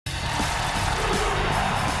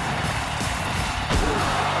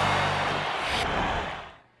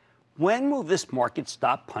When will this market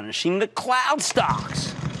stop punishing the cloud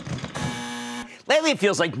stocks? Lately, it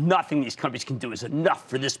feels like nothing these companies can do is enough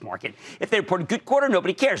for this market. If they report a good quarter,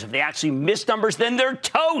 nobody cares. If they actually miss numbers, then they're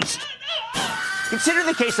toast. Consider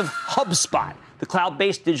the case of HubSpot, the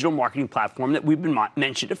cloud-based digital marketing platform that we've been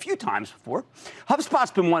mentioned a few times before. HubSpot's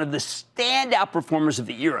been one of the standout performers of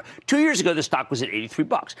the era. 2 years ago, the stock was at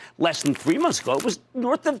 $83. Less than 3 months ago, it was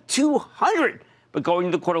north of $200. But going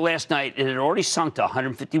into the quarter last night, it had already sunk to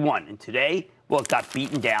 $151. And today, well, it got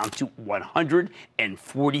beaten down to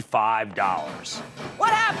 $145. What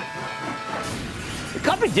happened? The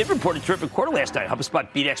company did report a terrific quarter last night.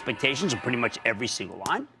 HubSpot beat expectations on pretty much every single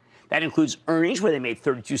line. That includes earnings, where they made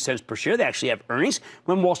 32 cents per share. They actually have earnings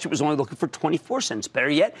when Wall Street was only looking for 24 cents. Better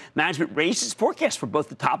yet, management raised its forecast for both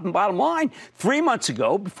the top and bottom line. 3 months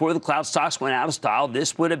ago, before the cloud stocks went out of style,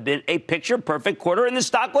 this would have been a picture-perfect quarter, and the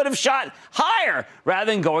stock would have shot higher rather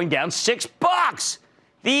than going down $6.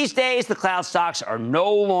 These days, the cloud stocks are no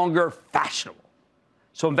longer fashionable.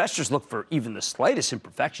 So investors look for even the slightest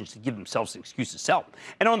imperfections to give themselves an excuse to sell.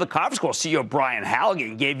 And on the conference call, CEO Brian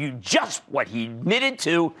Halligan gave you just what he admitted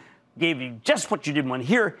to, gave you just what you didn't want to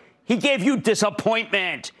hear. He gave you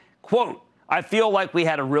disappointment. Quote, I feel like we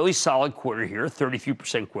had a really solid quarter here.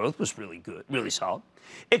 33% growth was really good, really solid.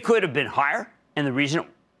 It could have been higher, and the reason it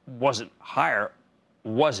wasn't higher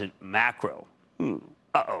wasn't macro.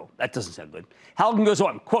 Uh-oh, that doesn't sound good. Halligan goes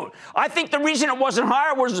on, quote, I think the reason it wasn't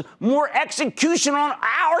higher was more execution on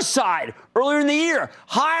our side earlier in the year.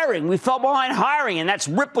 Hiring, we fell behind hiring, and that's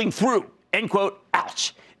rippling through, end quote.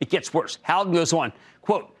 Ouch, it gets worse. Halligan goes on,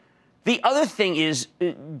 quote, the other thing is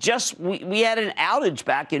we had an outage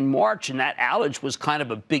back in March, and that outage was kind of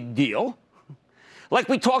a big deal. Like,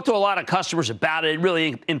 we talked to a lot of customers about it. It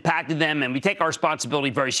really impacted them, and we take our responsibility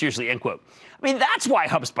very seriously, end quote. I mean, that's why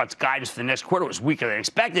HubSpot's guidance for the next quarter was weaker than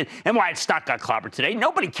expected, and why its stock got clobbered today.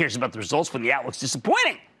 Nobody cares about the results when the outlook's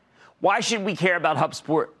disappointing. Why should we care about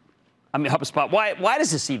HubSpot? Why does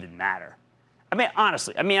this even matter? I mean,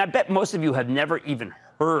 honestly, I bet most of you have never even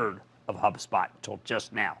heard of HubSpot until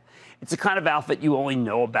just now. It's the kind of outfit you only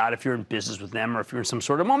know about if you're in business with them or if you're in some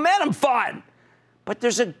sort of momentum fund. But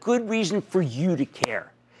there's a good reason for you to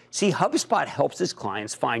care. See, HubSpot helps its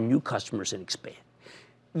clients find new customers and expand.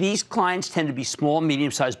 These clients tend to be small,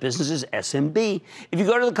 medium-sized businesses, SMB. If you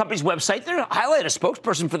go to the company's website, they'll highlight a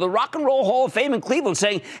spokesperson for the Rock and Roll Hall of Fame in Cleveland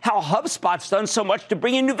saying how HubSpot's done so much to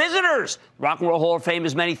bring in new visitors. Rock and Roll Hall of Fame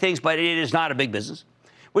is many things, but it is not a big business.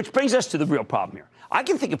 Which brings us to the real problem here. I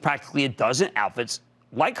can think of practically a dozen outfits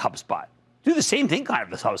like HubSpot do the same thing kind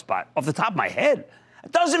of as HubSpot off the top of my head. A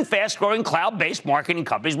dozen fast-growing cloud-based marketing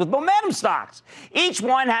companies with momentum stocks. Each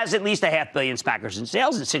one has at least $500 million smackers in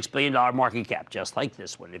sales and $6 billion market cap, just like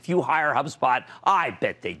this one. If you hire HubSpot, I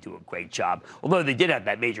bet they do a great job. Although they did have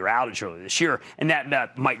that major outage earlier this year, and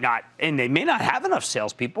that might not, and they may not have enough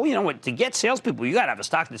salespeople. You know what? To get salespeople, you got to have a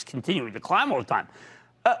stock that's continuing to climb all the time.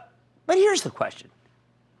 But here's the question.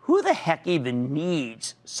 Who the heck even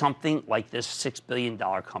needs something like this $6 billion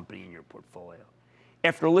company in your portfolio?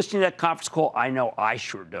 After listening to that conference call, I know I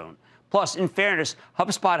sure don't. Plus, in fairness,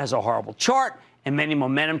 HubSpot has a horrible chart, and many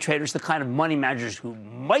momentum traders, the kind of money managers who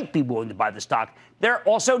might be willing to buy the stock, they're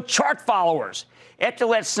also chart followers. After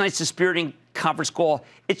last night's dispiriting conference call,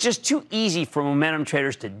 it's just too easy for momentum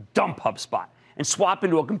traders to dump HubSpot and swap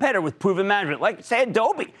into a competitor with proven management, like, say,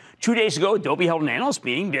 Adobe. 2 days ago, Adobe held an analyst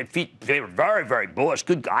meeting. They were very, very bullish,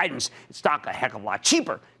 good guidance. Its stock a heck of a lot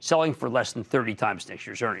cheaper, selling for less than 30 times next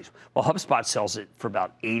year's earnings, while HubSpot sells it for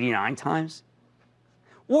about 89 times.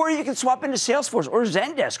 Or you can swap into Salesforce or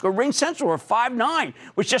Zendesk or RingCentral or Five9,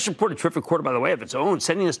 which just reported a terrific quarter, by the way, of its own,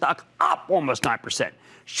 sending the stock up almost 9%.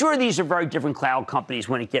 Sure, these are very different cloud companies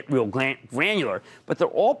when it gets real granular, but they're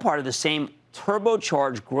all part of the same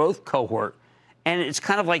turbocharged growth cohort. And it's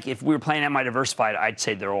kind of like if we were playing Am I Diversified, I'd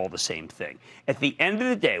say they're all the same thing. At the end of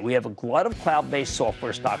the day, we have a glut of cloud-based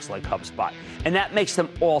software stocks like HubSpot, and that makes them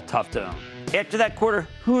all tough to own. After that quarter,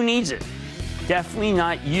 who needs it? Definitely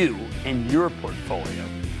not you and your portfolio.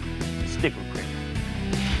 Stick with Cramer.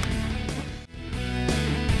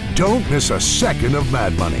 Don't miss a second of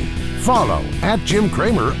Mad Money. Follow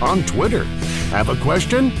 @JimCramer on Twitter. Have a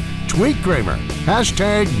question? Tweet Cramer.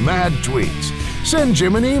 #MadTweets. Send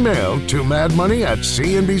Jim an email to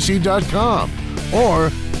madmoney@cnbc.com or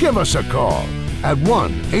give us a call at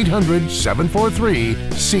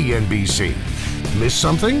 1-800-743-CNBC. Miss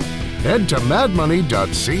something? Head to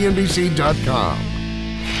madmoney.cnbc.com.